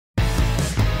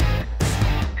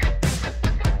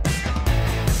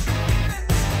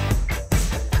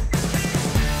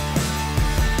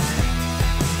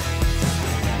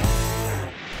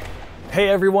Hey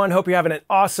everyone, hope you're having an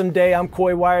awesome day. I'm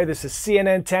Coy Wire. This is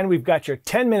CNN 10. We've got your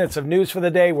 10 minutes of news for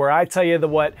the day where I tell you the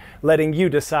what, letting you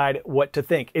decide what to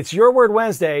think. It's Your Word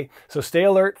Wednesday, so stay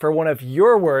alert for one of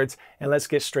your words and let's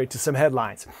get straight to some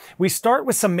headlines. We start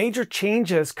with some major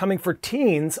changes coming for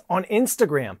teens on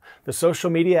Instagram. The social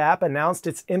media app announced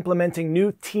it's implementing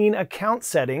new teen account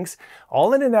settings,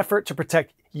 all in an effort to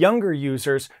protect younger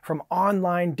users from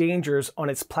online dangers on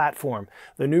its platform.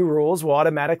 The new rules will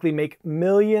automatically make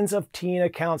millions of teen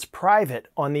accounts private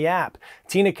on the app.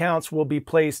 Teen accounts will be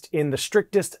placed in the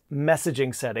strictest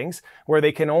messaging settings, where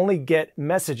they can only get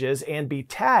messages and be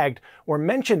tagged or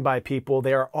mentioned by people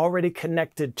they are already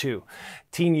connected to.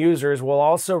 Teen users will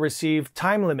also receive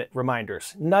time limit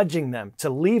reminders, nudging them to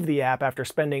leave the app after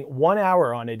spending 1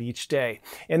 hour on it each day.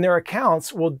 And their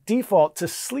accounts will default to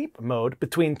sleep mode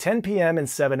between 10 p.m. and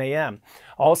 7 a.m.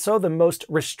 Also, the most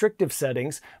restrictive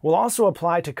settings will also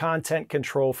apply to content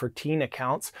control for teen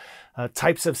accounts.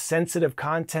 Types of sensitive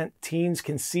content teens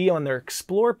can see on their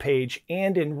Explore page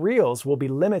and in Reels will be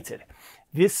limited.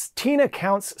 This teen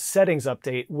accounts settings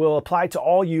update will apply to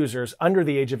all users under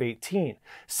the age of 18.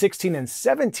 16 and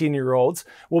 17-year-olds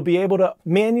will be able to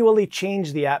manually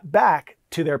change the app back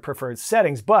to their preferred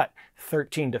settings, but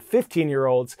 13 to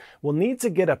 15-year-olds will need to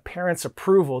get a parent's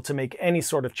approval to make any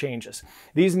sort of changes.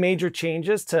 These major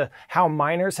changes to how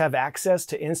minors have access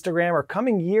to Instagram are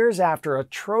coming years after a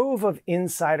trove of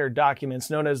insider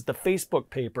documents known as the Facebook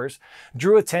Papers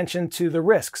drew attention to the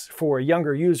risks for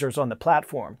younger users on the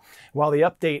platform. While the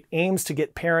update aims to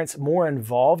get parents more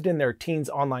involved in their teens'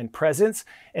 online presence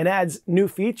and adds new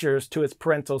features to its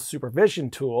parental supervision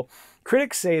tool,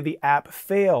 critics say the app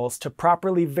fails to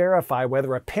properly verify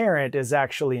whether a parent is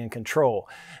actually in control.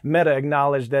 Meta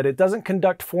acknowledged that it doesn't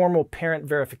conduct formal parent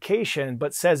verification,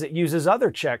 but says it uses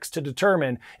other checks to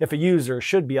determine if a user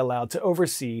should be allowed to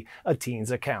oversee a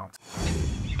teen's account.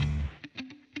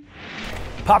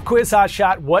 Pop quiz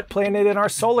hotshot: what planet in our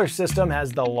solar system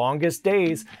has the longest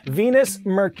days? Venus,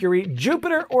 Mercury,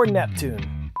 Jupiter, or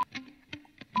Neptune?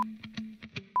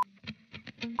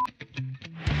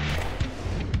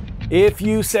 If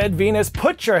you said Venus,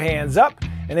 put your hands up.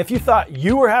 And if you thought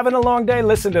you were having a long day,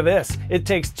 listen to this. It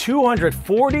takes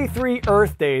 243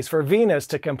 Earth days for Venus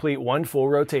to complete one full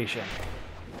rotation.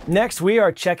 Next, we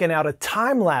are checking out a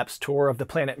time-lapse tour of the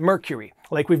planet Mercury,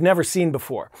 like we've never seen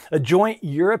before. A joint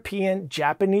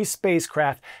European-Japanese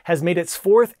spacecraft has made its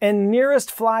fourth and nearest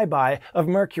flyby of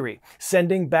Mercury,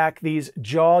 sending back these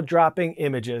jaw-dropping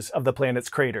images of the planet's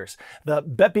craters. The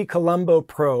Bepi-Colombo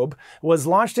probe was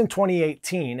launched in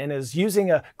 2018 and is using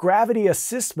a gravity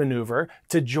assist maneuver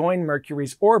to join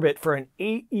Mercury's orbit for an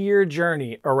 8-year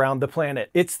journey around the planet.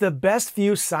 It's the best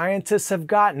view scientists have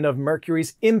gotten of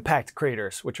Mercury's impact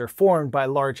craters, which are formed by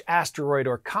large asteroid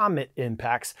or comet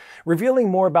impacts, revealing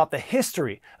more about the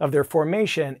history of their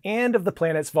formation and of the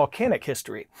planet's volcanic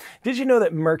history. Did you know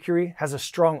that Mercury has a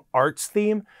strong arts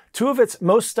theme? Two of its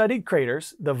most studied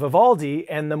craters, the Vivaldi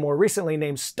and the more recently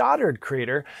named Stoddard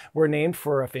crater, were named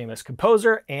for a famous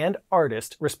composer and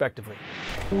artist, respectively.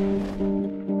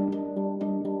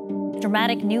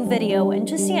 Dramatic new video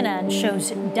into CNN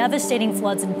shows devastating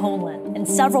floods in Poland and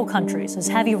several countries as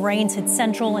heavy rains hit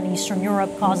Central and Eastern Europe,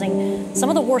 causing some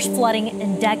of the worst flooding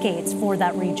in decades for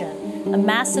that region. A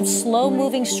massive,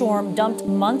 slow-moving storm dumped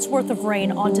months' worth of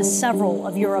rain onto several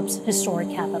of Europe's historic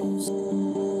capitals.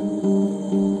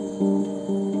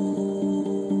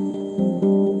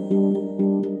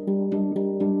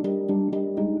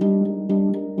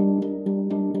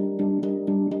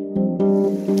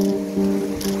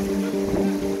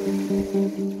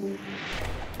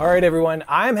 All right, everyone,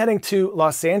 I'm heading to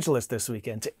Los Angeles this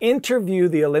weekend to interview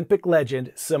the Olympic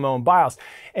legend Simone Biles,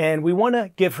 and we want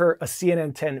to give her a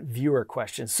CNN 10 viewer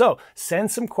question. So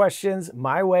send some questions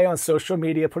my way on social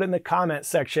media, put it in the comment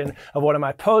section of one of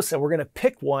my posts, and we're going to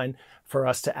pick one for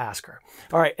us to ask her.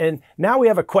 All right, and now we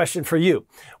have a question for you.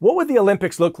 What would the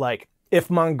Olympics look like if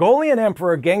Mongolian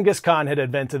Emperor Genghis Khan had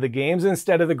invented the games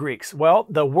instead of the Greeks? Well,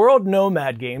 the World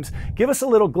Nomad Games give us a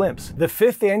little glimpse. The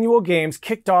 5th annual games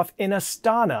kicked off in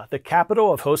Astana, the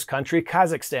capital of host country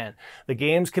Kazakhstan. The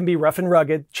games can be rough and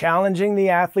rugged, challenging the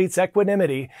athletes'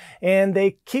 equanimity, and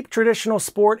they keep traditional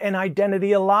sport and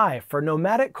identity alive for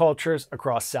nomadic cultures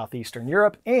across southeastern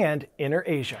Europe and inner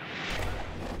Asia.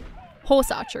 Horse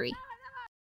archery,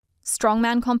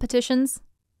 strongman competitions,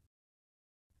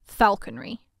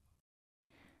 falconry.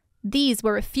 These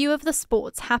were a few of the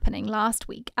sports happening last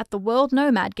week at the World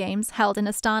Nomad Games held in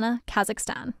Astana,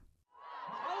 Kazakhstan.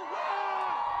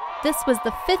 This was the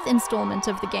 5th installment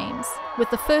of the Games, with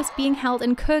the first being held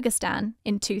in Kyrgyzstan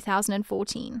in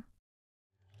 2014.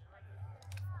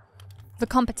 The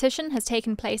competition has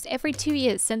taken place every 2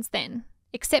 years since then,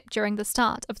 except during the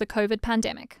start of the COVID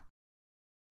pandemic.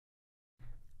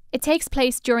 It takes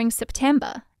place during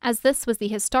September, as this was the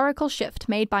historical shift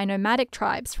made by nomadic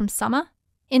tribes from summer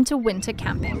into winter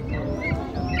camping.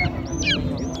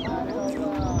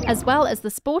 As well as the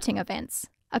sporting events,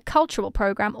 a cultural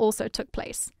program also took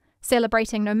place,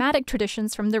 celebrating nomadic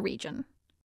traditions from the region.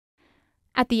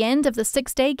 At the end of the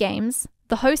 6-day games,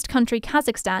 the host country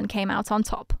Kazakhstan came out on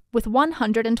top, with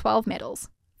 112 medals,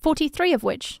 43 of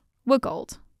which were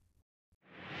gold.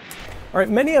 All right,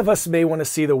 many of us may want to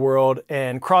see the world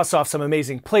and cross off some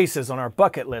amazing places on our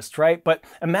bucket list, right? But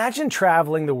imagine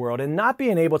traveling the world and not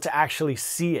being able to actually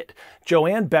see it.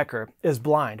 Joanne Becker is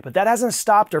blind, but that hasn't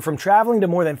stopped her from traveling to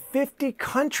more than 50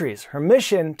 countries. Her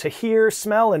mission to hear,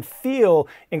 smell, and feel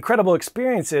incredible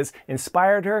experiences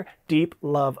inspired her deep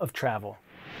love of travel.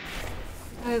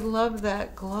 I love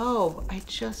that globe. I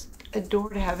just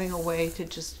adored having a way to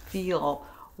just feel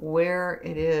where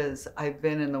it is I've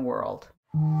been in the world.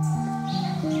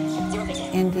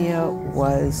 India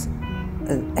was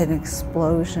an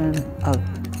explosion of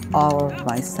all of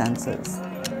my senses.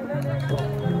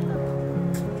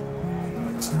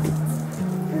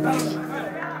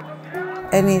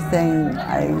 Anything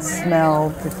I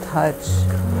smelled, the touch,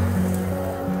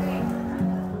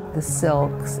 the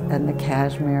silks and the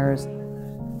cashmeres.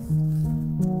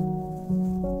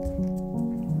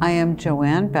 I am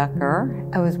Joanne Becker.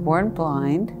 I was born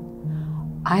blind.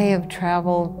 I have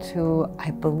traveled to, I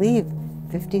believe,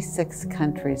 56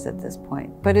 countries at this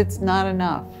point, but it's not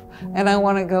enough. And I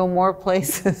want to go more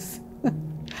places.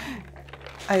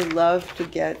 I love to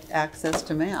get access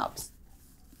to maps.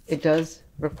 It does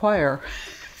require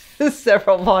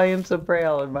several volumes of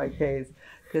Braille in my case,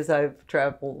 because I've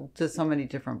traveled to so many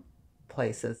different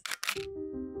places.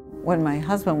 When my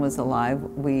husband was alive,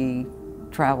 we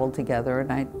traveled together,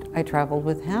 and I traveled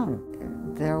with him.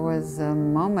 There was a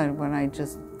moment when I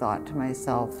just thought to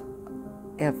myself,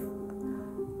 if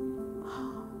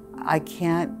I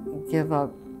can't give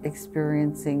up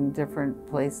experiencing different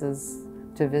places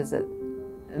to visit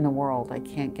in the world, I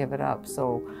can't give it up.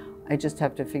 So I just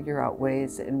have to figure out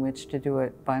ways in which to do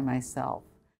it by myself.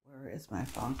 Where is my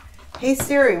phone? Hey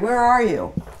Siri, where are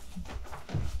you?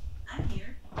 I'm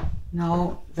here.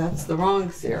 No, that's the wrong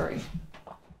Siri.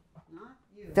 Not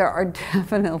you. There are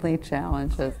definitely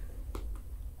challenges.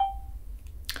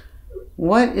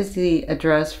 What is the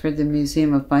address for the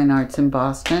Museum of Fine Arts in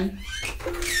Boston?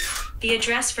 The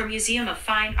address for Museum of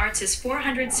Fine Arts is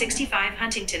 465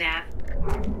 Huntington Ave.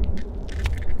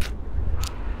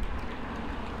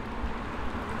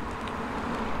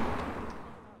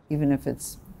 Even if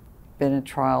it's been a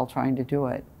trial trying to do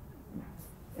it,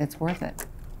 it's worth it.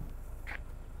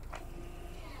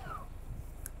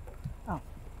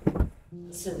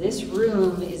 So this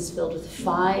room is filled with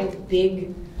 5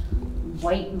 big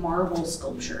white marble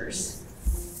sculptures.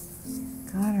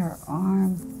 God, her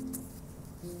arm.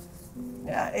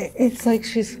 It's like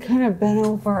she's kind of bent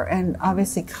over and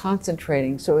obviously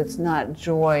concentrating, so it's not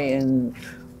joy and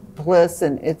bliss,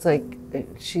 and it's like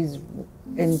she's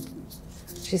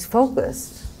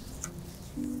focused,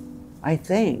 I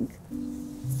think.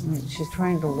 She's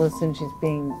trying to listen, she's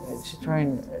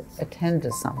trying to attend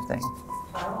to something.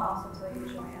 I'll also tell you,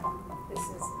 Joanne, this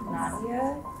is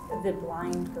Nadia, the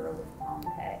blind girl of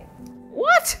Pompeii.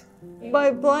 What?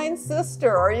 My blind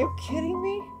sister, are you kidding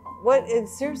me? What,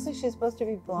 seriously, she's supposed to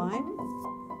be blind?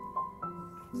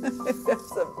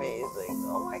 That's amazing,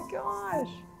 oh my gosh.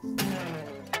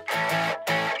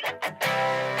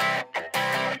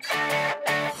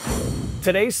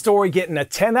 Today's story getting a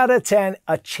 10 out of 10,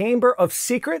 a chamber of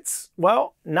secrets?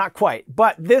 Well, not quite,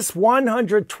 but this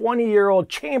 120-year-old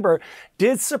chamber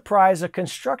did surprise a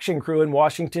construction crew in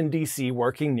Washington, D.C.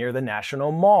 working near the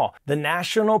National Mall. The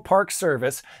National Park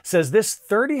Service says this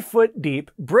 30-foot deep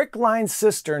brick-lined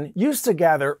cistern used to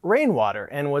gather rainwater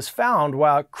and was found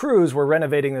while crews were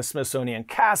renovating the Smithsonian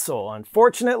Castle.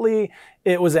 Unfortunately,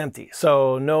 it was empty,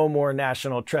 so no more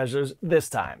national treasures this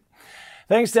time.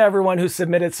 Thanks to everyone who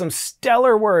submitted some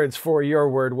stellar words for Your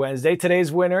Word Wednesday.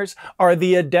 Today's winners are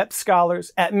the adept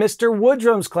scholars at Mr.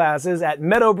 Woodrum's classes at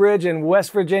Meadowbridge in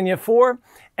West Virginia for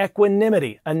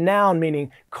equanimity, a noun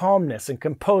meaning calmness and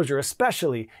composure,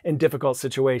 especially in difficult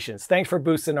situations. Thanks for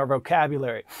boosting our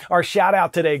vocabulary. Our shout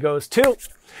out today goes to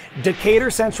Decatur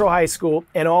Central High School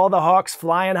and all the Hawks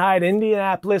flying high in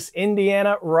Indianapolis,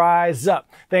 Indiana, rise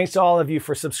up. Thanks to all of you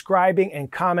for subscribing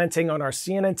and commenting on our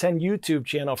CNN 10 YouTube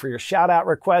channel for your shout out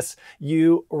requests.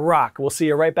 You rock. We'll see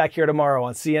you right back here tomorrow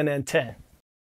on CNN 10.